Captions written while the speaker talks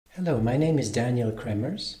Hello, my name is Daniel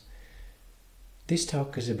Cremers. This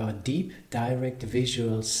talk is about deep direct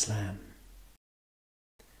visual SLAM.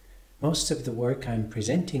 Most of the work I'm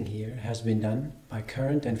presenting here has been done by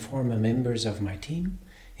current and former members of my team,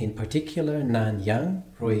 in particular Nan Yang,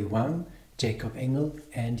 Rui Wang, Jacob Engel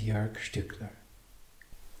and Jörg Stückler.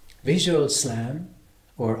 Visual SLAM,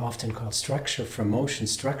 or often called structure from motion,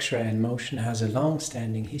 structure and motion, has a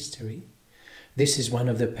long-standing history. This is one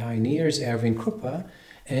of the pioneers, Erwin Kruppa,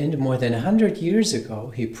 and more than 100 years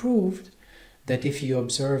ago he proved that if you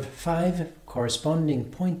observe 5 corresponding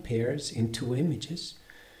point pairs in 2 images,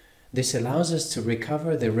 this allows us to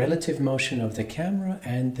recover the relative motion of the camera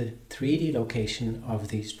and the 3D location of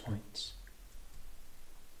these points.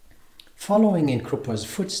 Following in Kruppa's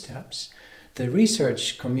footsteps, the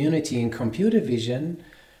research community in computer vision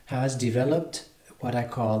has developed what I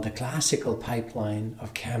call the classical pipeline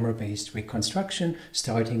of camera-based reconstruction,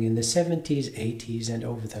 starting in the 70s, 80s, and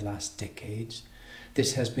over the last decades.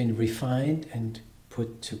 This has been refined and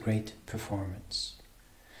put to great performance.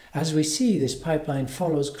 As we see, this pipeline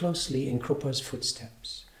follows closely in Kruppa's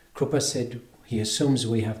footsteps. Kruppa said he assumes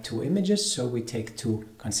we have 2 images, so we take 2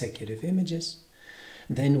 consecutive images.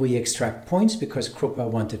 Then we extract points because Kruppa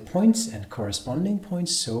wanted points and corresponding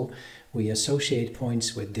points, so we associate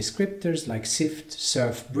points with descriptors like SIFT,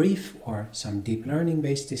 SURF, BRIEF, or some deep learning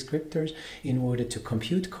based descriptors in order to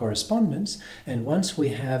compute correspondence. And once we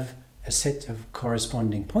have a set of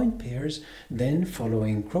corresponding point pairs, then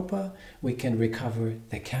following Kruppa, we can recover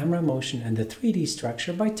the camera motion and the 3D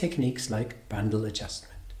structure by techniques like bundle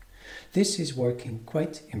adjustment. This is working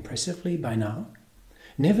quite impressively by now.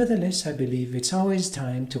 Nevertheless, I believe it's always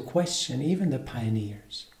time to question even the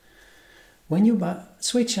pioneers. When you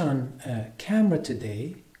switch on a camera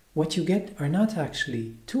today, what you get are not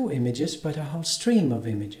actually 2 images, but a whole stream of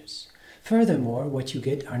images. Furthermore, what you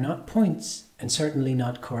get are not points, and certainly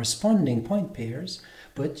not corresponding point pairs,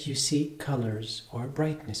 but you see colors or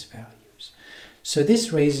brightness values. So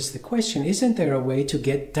this raises the question, isn't there a way to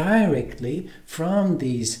get directly from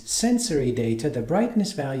these sensory data, the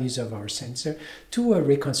brightness values of our sensor, to a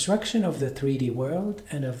reconstruction of the 3D world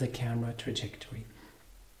and of the camera trajectory?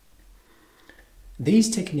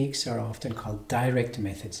 These techniques are often called direct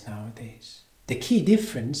methods nowadays. The key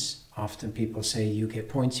difference, often people say you get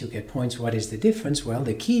points, what is the difference? Well,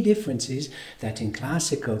 the key difference is that in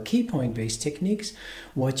classical keypoint-based techniques,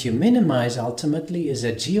 what you minimize ultimately is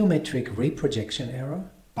a geometric reprojection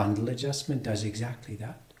error. Bundle adjustment does exactly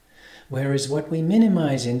that. Whereas what we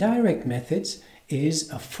minimize in direct methods is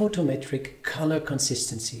a photometric color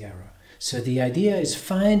consistency error. So the idea is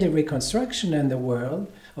find a reconstruction in the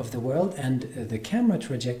world and the camera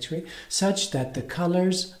trajectory such that the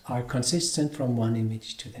colors are consistent from one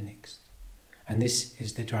image to the next. And this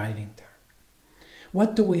is the driving term.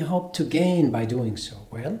 What do we hope to gain by doing so?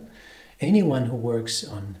 Well, anyone who works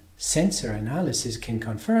on sensor analysis can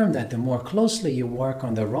confirm that the more closely you work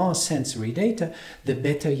on the raw sensory data, the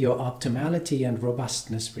better your optimality and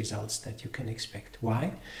robustness results that you can expect.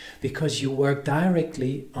 Why? Because you work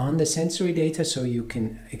directly on the sensory data, so you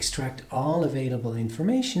can extract all available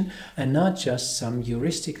information and not just some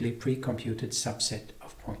heuristically pre-computed subset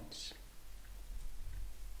of points.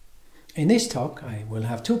 In this talk, I will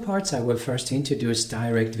have 2 parts. I will first introduce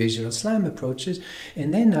direct visual SLAM approaches,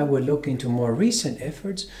 and then I will look into more recent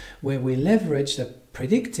efforts where we leverage the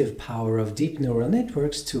predictive power of deep neural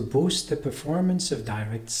networks to boost the performance of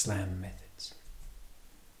direct SLAM methods.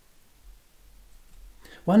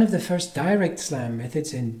 One of the first direct SLAM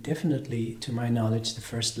methods, and definitely to my knowledge the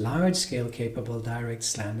first large-scale capable direct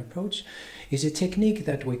SLAM approach, is a technique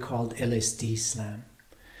that we called LSD SLAM.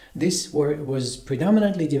 This was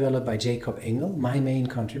predominantly developed by Jacob Engel. My main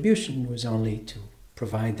contribution was only to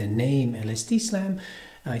provide the name LSD SLAM.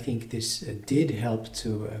 I think this did help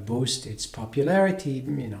to boost its popularity.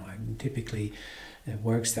 Typically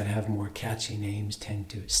works that have more catchy names tend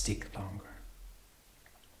to stick longer.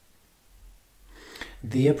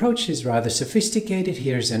 The approach is rather sophisticated.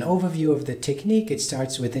 Here's an overview of the technique. It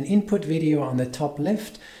starts with an input video on the top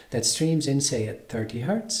left that streams in, say, at 30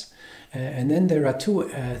 Hertz. And then there are 2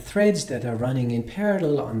 threads that are running in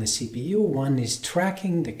parallel on the CPU. One is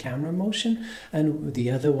tracking the camera motion, and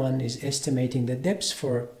the other one is estimating the depths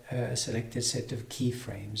for a selected set of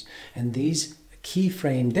keyframes. And these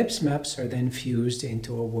keyframe depth maps are then fused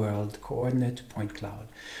into a world coordinate point cloud.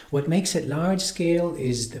 What makes it large scale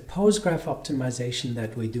is the pose graph optimization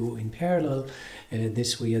that we do in parallel.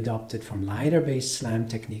 This we adopted from LiDAR-based SLAM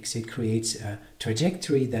techniques. It creates a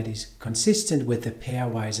trajectory that is consistent with the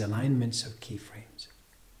pairwise alignments of keyframes.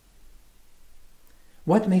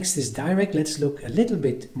 What makes this direct? Let's look a little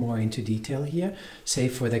bit more into detail here. Say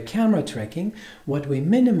for the camera tracking, what we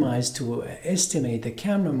minimize to estimate the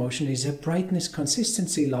camera motion is a brightness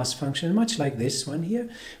consistency loss function, much like this one here,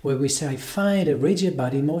 where we say find a rigid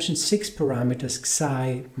body motion, 6 parameters,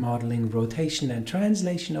 psi, modeling, rotation, and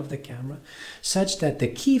translation of the camera, such that the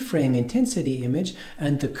keyframe intensity image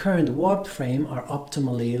and the current warped frame are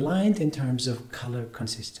optimally aligned in terms of color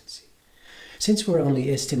consistency. Since we're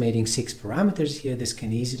only estimating 6 parameters here, this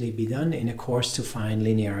can easily be done in a coarse to fine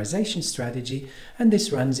linearization strategy, and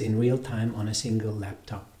this runs in real time on a single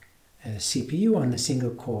laptop CPU, on the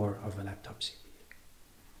single core of a laptop CPU.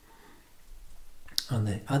 On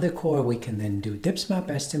the other core, we can then do depth map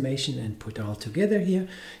estimation and put all together here.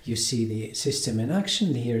 You see the system in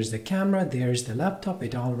action. Here's the camera, there's the laptop.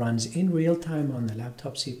 It all runs in real time on the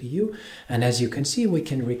laptop CPU. And as you can see, we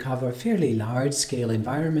can recover fairly large scale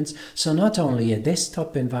environments. So not only a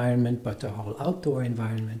desktop environment, but a whole outdoor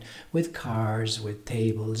environment with cars, with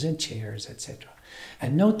tables and chairs, etc.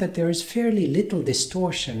 And note that there is fairly little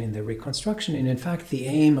distortion in the reconstruction, and in fact the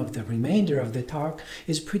aim of the remainder of the talk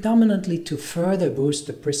is predominantly to further boost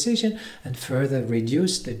the precision and further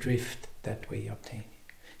reduce the drift that we obtain.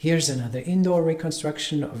 Here's another indoor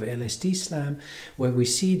reconstruction of LSD SLAM, where we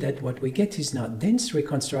see that what we get is not dense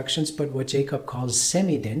reconstructions, but what Jacob calls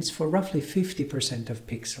semi-dense. For roughly 50% of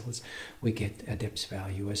pixels, we get a depth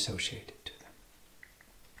value associated to them.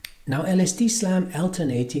 Now, LSD SLAM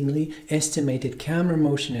alternatingly estimated camera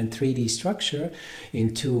motion and 3D structure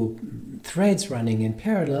in 2 threads running in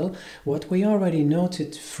parallel. What we already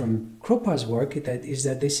noted from Krupa's work is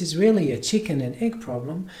that this is really a chicken and egg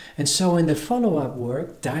problem. And so in the follow-up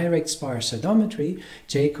work, direct sparse odometry,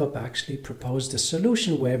 Jacob actually proposed a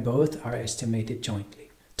solution where both are estimated jointly.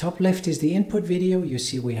 Top left is the input video. You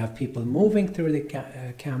see we have people moving through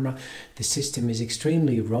the camera. The system is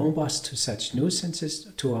extremely robust to such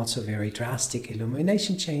nuisances, to also very drastic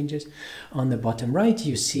illumination changes. On the bottom right,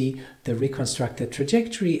 you see the reconstructed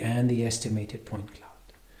trajectory and the estimated point cloud.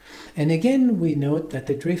 And again, we note that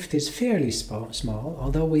the drift is fairly small,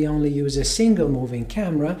 although we only use a single moving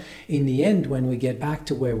camera. In the end, when we get back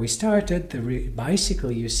to where we started, the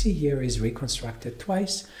bicycle you see here is reconstructed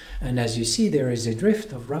twice. And as you see, there is a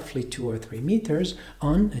drift of roughly 2 or 3 meters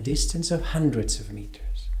on a distance of hundreds of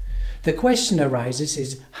meters. The question arises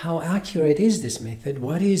is, how accurate is this method?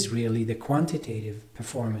 What is really the quantitative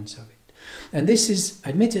performance of it? And this is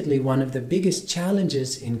admittedly one of the biggest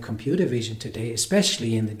challenges in computer vision today,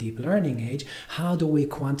 especially in the deep learning age. How do we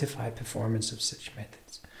quantify performance of such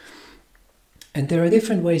methods? And there are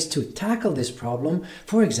different ways to tackle this problem.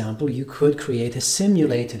 For example, you could create a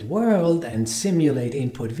simulated world and simulate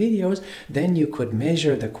input videos. Then you could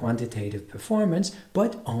measure the quantitative performance,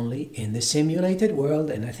 but only in the simulated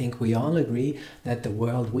world. And I think we all agree that the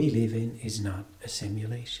world we live in is not a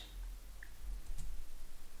simulation.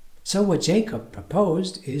 So what Jacob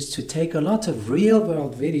proposed is to take a lot of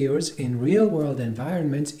real-world videos in real-world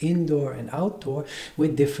environments, indoor and outdoor,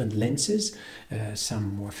 with different lenses,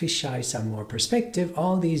 some more fisheye, some more perspective.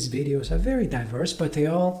 All these videos are very diverse, but they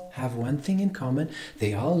all have one thing in common.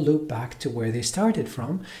 They all loop back to where they started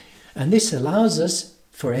from. And this allows us,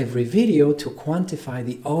 for every video, to quantify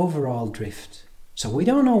the overall drift. So we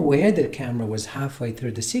don't know where the camera was halfway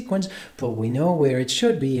through the sequence, but we know where it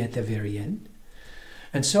should be at the very end.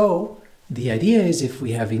 And so the idea is, if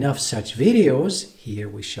we have enough such videos, here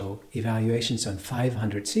we show evaluations on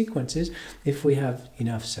 500 sequences, if we have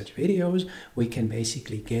enough such videos, we can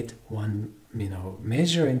basically get one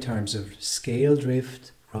measure in terms of scale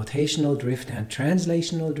drift, rotational drift, and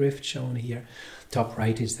translational drift shown here. Top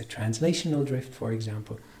right is the translational drift, for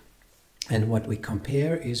example. And what we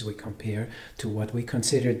compare is to what we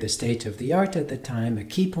considered the state of the art at the time, a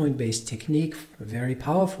keypoint-based technique, a very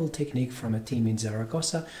powerful technique from a team in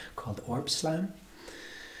Zaragoza called OrbSLAM.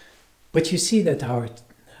 But you see that our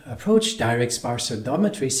approach, direct sparse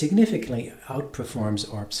odometry, significantly outperforms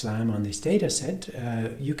OrbSLAM on this data set.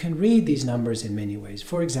 You can read these numbers in many ways.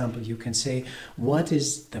 For example, you can say, what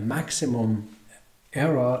is the maximum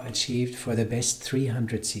error achieved for the best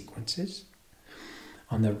 300 sequences?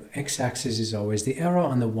 On the x-axis is always the error.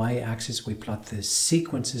 On the y-axis, we plot the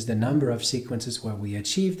sequences, the number of sequences where we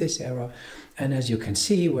achieve this error. And as you can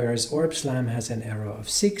see, whereas OrbSLAM has an error of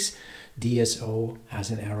 6, DSO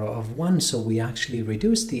has an error of 1. So we actually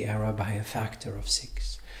reduce the error by a factor of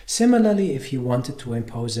 6. Similarly, if you wanted to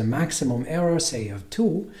impose a maximum error, say of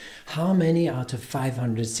 2, how many out of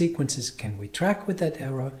 500 sequences can we track with that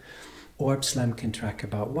error? OrbSLAM can track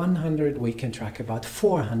about 100. We can track about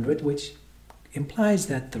 400, which implies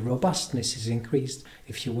that the robustness is increased,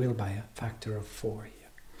 if you will, by a factor of 4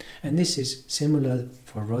 here. And this is similar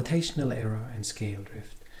for rotational error and scale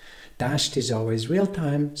drift. Dashed is always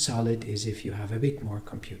real-time, solid is if you have a bit more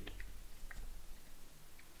compute.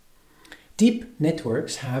 Deep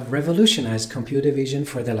networks have revolutionized computer vision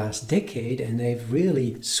for the last decade, and they've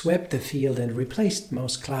really swept the field and replaced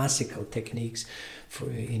most classical techniques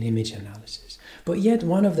in image analysis. But yet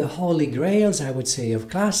one of the holy grails, I would say, of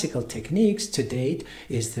classical techniques to date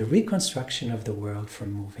is the reconstruction of the world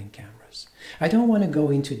from moving cameras. I don't want to go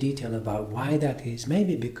into detail about why that is,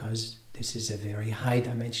 maybe because this is a very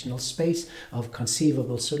high-dimensional space of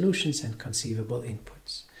conceivable solutions and conceivable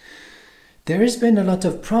inputs. There has been a lot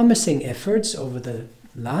of promising efforts over the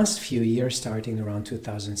last few years, starting around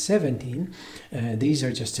 2017. These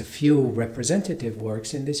are just a few representative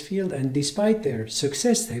works in this field, and despite their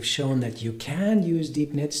success, they've shown that you can use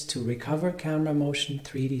deep nets to recover camera motion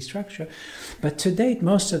 3D structure. But to date,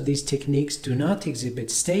 most of these techniques do not exhibit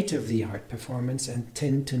state-of-the-art performance and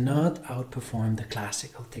tend to not outperform the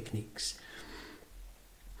classical techniques.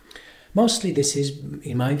 Mostly this is,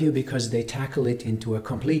 in my view, because they tackle it into a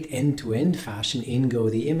complete end-to-end fashion. In go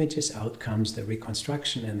the images, out comes the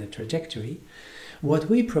reconstruction and the trajectory. What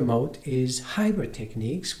we promote is hybrid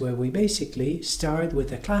techniques, where we basically start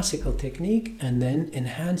with a classical technique and then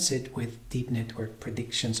enhance it with deep network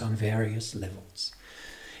predictions on various levels.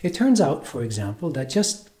 It turns out, for example, that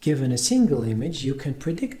just given a single image, you can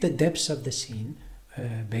predict the depths of the scene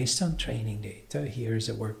based on training data. Here is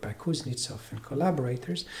a work by Kuznetsov and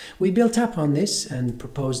collaborators. We built up on this and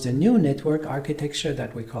proposed a new network architecture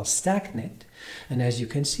that we call StackNet. And as you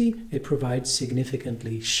can see, it provides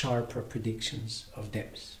significantly sharper predictions of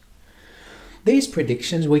depths. These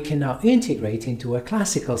predictions we can now integrate into a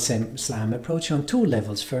classical SLAM approach on two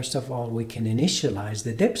levels. First of all, we can initialize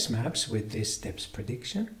the depth maps with this depth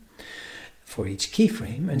prediction for each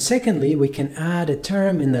keyframe. And secondly, we can add a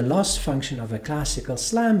term in the loss function of a classical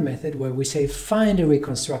SLAM method where we say find a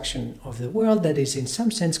reconstruction of the world that is in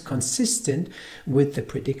some sense consistent with the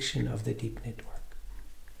prediction of the deep network.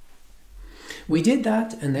 We did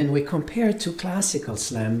that, and then we compared two classical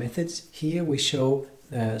SLAM methods. Here we show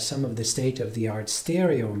some of the state-of-the-art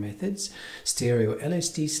stereo methods: stereo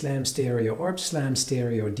LSD SLAM, stereo ORB SLAM,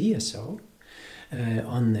 stereo DSO,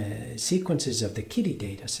 on the sequences of the KITTI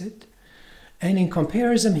dataset. And in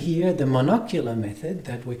comparison here, the monocular method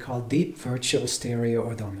that we call deep virtual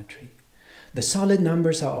stereo odometry. The solid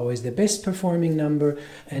numbers are always the best performing number,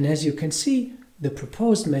 and as you can see, the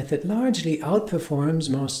proposed method largely outperforms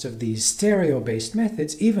most of these stereo-based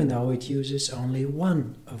methods, even though it uses only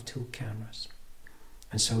one of two cameras.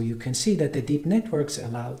 And so you can see that the deep networks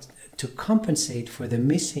allow to compensate for the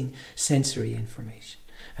missing sensory information.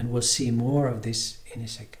 And we'll see more of this in a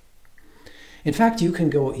second. In fact, you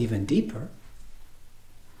can go even deeper.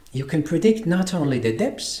 You can predict not only the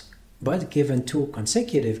depths, but given two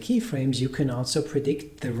consecutive keyframes, you can also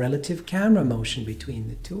predict the relative camera motion between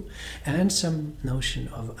the two and some notion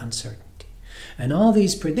of uncertainty. And all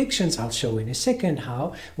these predictions, I'll show in a second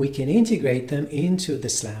how we can integrate them into the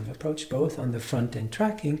SLAM approach, both on the front-end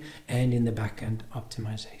tracking and in the back-end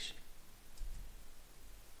optimization.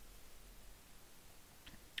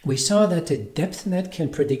 We saw that a depth net can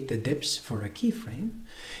predict the depths for a keyframe.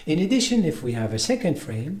 In addition, if we have a second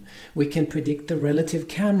frame, we can predict the relative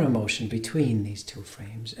camera motion between these two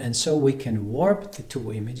frames. And so we can warp the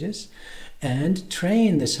two images and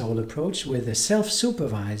train this whole approach with a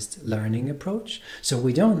self-supervised learning approach. So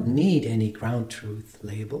we don't need any ground truth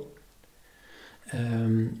label.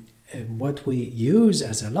 What we use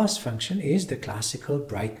as a loss function is the classical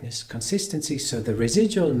brightness consistency. So the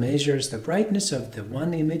residual measures the brightness of the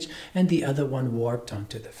one image and the other one warped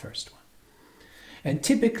onto the first one. And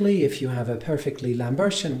typically, if you have a perfectly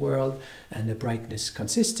Lambertian world and a brightness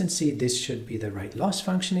consistency, this should be the right loss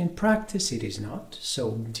function. In practice, it is not.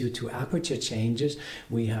 So due to aperture changes,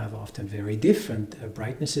 we have often very different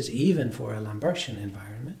brightnesses, even for a Lambertian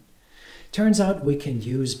environment. Turns out we can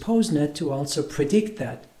use PoseNet to also predict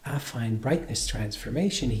that affine brightness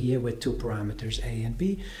transformation here with two parameters A and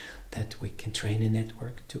B that we can train a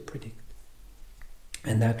network to predict.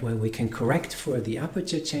 And that way we can correct for the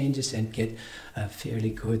aperture changes and get a fairly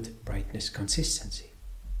good brightness consistency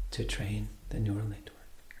to train the neural network.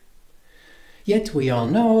 Yet we all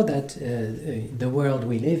know that the world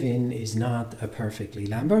we live in is not a perfectly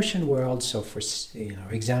Lambertian world. So for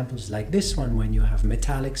examples like this one, when you have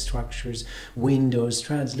metallic structures, windows,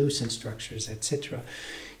 translucent structures, etc.,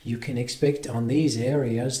 you can expect on these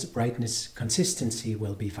areas the brightness consistency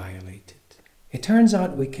will be violated. It turns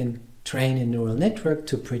out we can train a neural network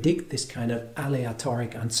to predict this kind of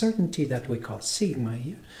aleatoric uncertainty that we call sigma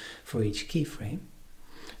here for each keyframe.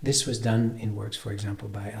 This was done in works, for example,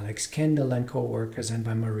 by Alex Kendall and co-workers and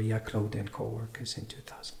by Maria Claude and co-workers in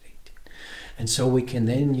 2018. And so we can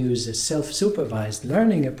then use a self-supervised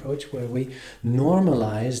learning approach where we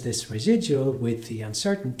normalize this residual with the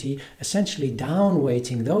uncertainty, essentially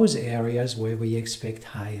downweighting those areas where we expect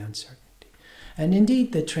high uncertainty. And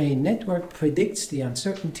indeed, the trained network predicts the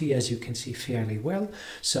uncertainty, as you can see, fairly well.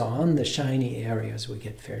 So on the shiny areas, we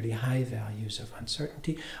get fairly high values of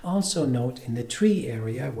uncertainty. Also note in the tree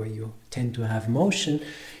area, where you tend to have motion,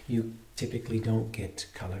 you typically don't get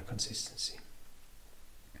color consistency.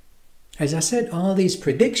 As I said, all these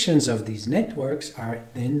predictions of these networks are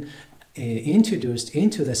then introduced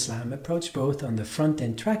into the SLAM approach, both on the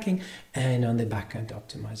front-end tracking and on the back-end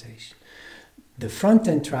optimization. The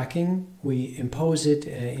front-end tracking, we impose it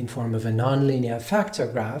in form of a nonlinear factor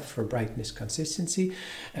graph for brightness consistency,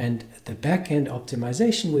 and the back-end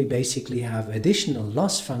optimization, we basically have additional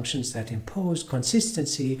loss functions that impose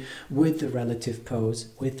consistency with the relative pose,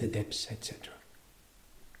 with the depths, etc.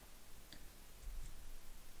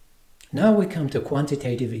 Now we come to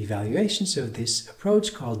quantitative evaluations of this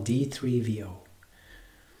approach called D3VO.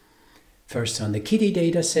 First on the KITTI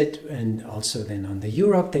dataset and also then on the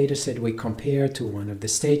Europe dataset, we compare to one of the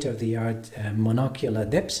state-of-the-art monocular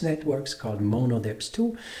depth networks called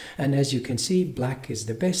MonoDepth2. And as you can see, black is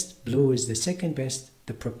the best, blue is the second best.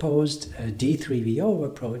 The proposed D3VO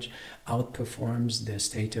approach outperforms the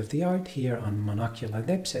state-of-the-art here on monocular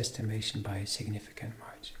depth estimation by a significant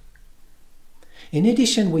margin. In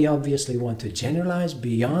addition, we obviously want to generalize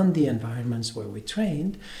beyond the environments where we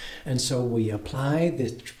trained, and so we apply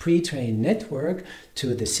the pre-trained network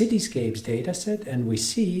to the cityscapes dataset, and we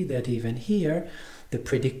see that even here the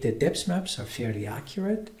predicted depth maps are fairly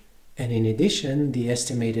accurate, and in addition the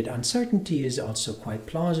estimated uncertainty is also quite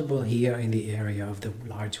plausible. Here in the area of the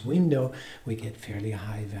large window we get fairly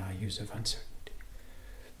high values of uncertainty.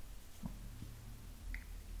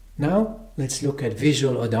 Now, let's look at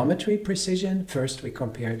visual odometry precision. First, we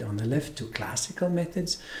compared on the left to classical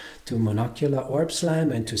methods, to monocular orb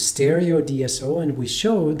SLAM, and to stereo DSO, and we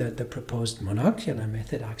showed that the proposed monocular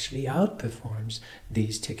method actually outperforms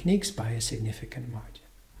these techniques by a significant margin.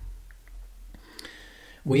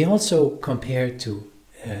 We also compared to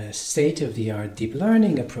state-of-the-art deep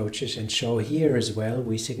learning approaches and show here as well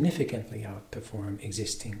we significantly outperform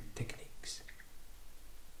existing techniques.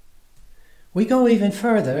 We go even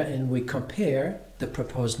further and we compare the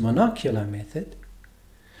proposed monocular method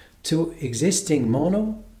to existing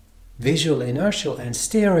mono, visual inertial and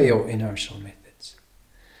stereo inertial methods.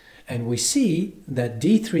 And we see that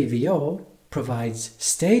D3VO provides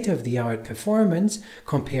state-of-the-art performance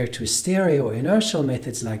compared to stereo inertial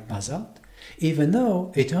methods like basalt, even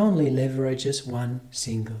though it only leverages one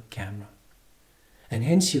single camera. And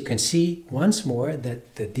hence you can see once more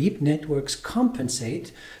that the deep networks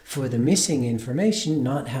compensate for the missing information,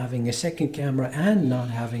 not having a second camera and not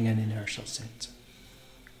having an inertial sensor.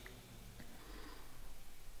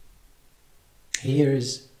 Here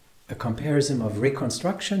is a comparison of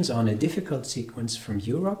reconstructions on a difficult sequence from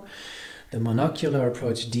Europe. The monocular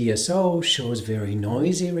approach DSO shows very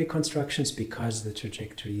noisy reconstructions because the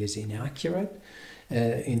trajectory is inaccurate.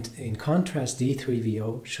 In contrast,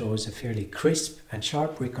 D3VO shows a fairly crisp and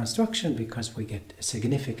sharp reconstruction because we get a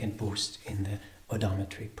significant boost in the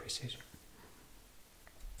odometry precision.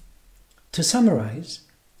 To summarize,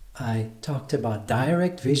 I talked about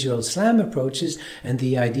direct visual SLAM approaches and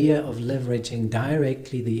the idea of leveraging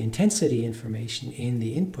directly the intensity information in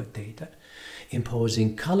the input data,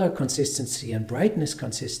 imposing color consistency and brightness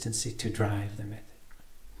consistency to drive the method.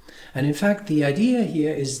 And in fact, the idea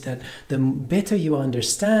here is that the better you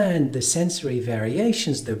understand the sensory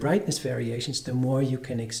variations, the brightness variations, the more you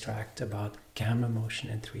can extract about camera motion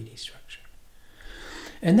and 3D structure.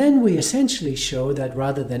 And then we essentially show that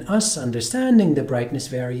rather than us understanding the brightness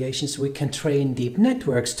variations, we can train deep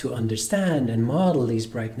networks to understand and model these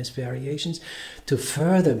brightness variations to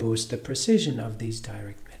further boost the precision of these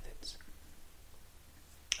direct methods.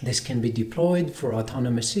 This can be deployed for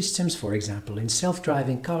autonomous systems, for example, in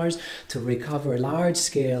self-driving cars, to recover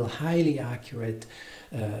large-scale, highly accurate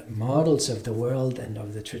models of the world and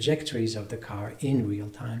of the trajectories of the car in real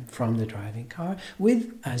time from the driving car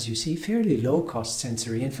with, as you see, fairly low-cost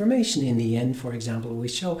sensory information. In the end, for example, we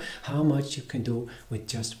show how much you can do with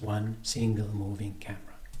just one single moving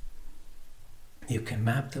camera. You can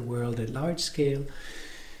map the world at large scale.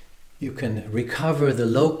 You can recover the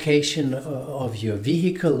location of your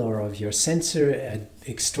vehicle or of your sensor at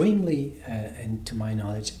extremely, and to my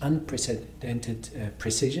knowledge, unprecedented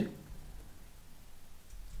precision.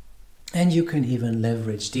 And you can even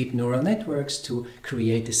leverage deep neural networks to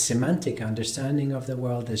create a semantic understanding of the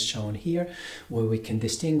world as shown here, where we can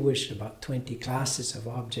distinguish about 20 classes of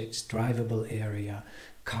objects: drivable area,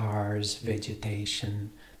 cars,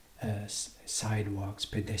 vegetation, sidewalks,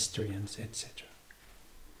 pedestrians, etc.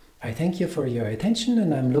 I thank you for your attention,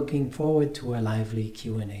 and I'm looking forward to a lively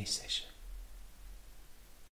Q&A session.